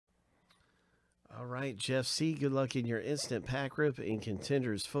All right, Jeff C., good luck in your instant pack rip in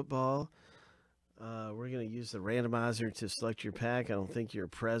Contenders football. We're going to use the randomizer to select your pack. I don't think you're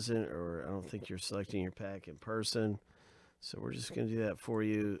present, or I don't think you're selecting your pack in person. So we're just going to do that for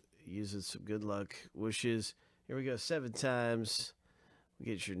you, using some good luck wishes. Here we go, 7 times. We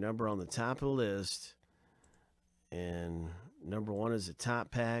get your number on the top of the list. And number 1 is the top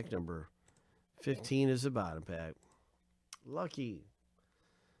pack. Number 15 is the bottom pack. Lucky.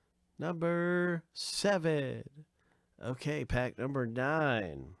 Number 7. Okay, pack number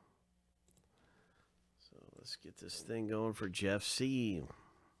 9. So let's get this thing going for Jeff C.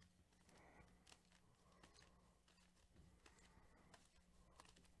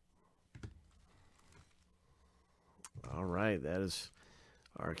 All right, that is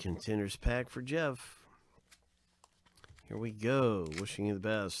our Contenders pack for Jeff. Here we go. Wishing you the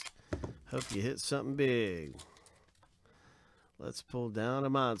best. Hope you hit something big. Let's pull down a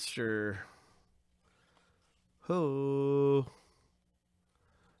monster. Ho!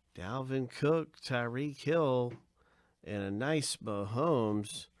 Dalvin Cook, Tyreek Hill, and a nice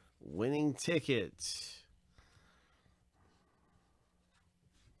Mahomes winning ticket.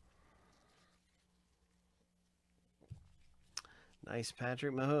 Nice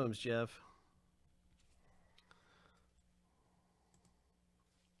Patrick Mahomes, Jeff.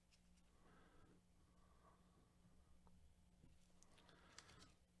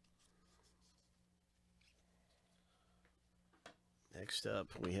 Next up,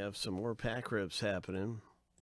 we have some more pack rips happening.